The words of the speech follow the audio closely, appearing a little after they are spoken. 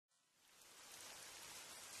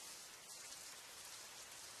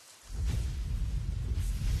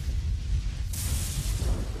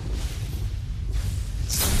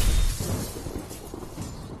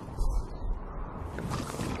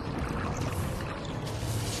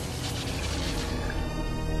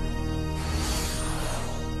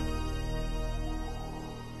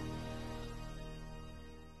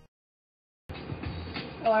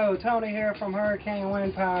Hello, Tony here from Hurricane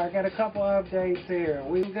Wind Power. Got a couple updates here.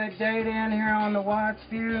 We've got data in here on the Watts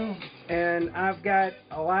View, and I've got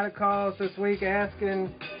a lot of calls this week asking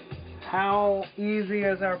how easy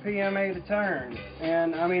is our PMA to turn.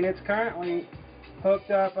 And I mean, it's currently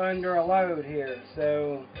hooked up under a load here,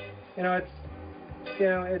 so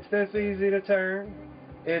it's this easy to turn.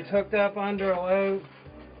 It's hooked up under a load,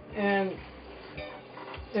 and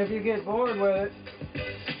if you get bored with it,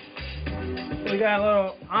 we got a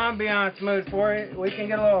little ambiance mood for it. We can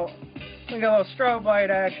get a little strobe light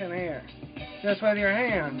action here, just with your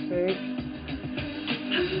hand. See?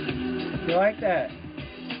 You like that?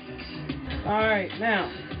 All right, now,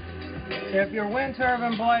 if your wind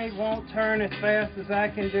turbine blade won't turn as fast as I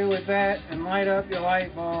can do with that and light up your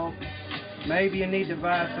light bulb, maybe you need to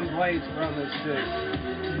buy some blades from us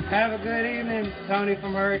too. Have a good evening. Tony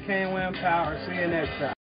from Hurricane Wind Power. See you next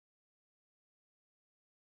time.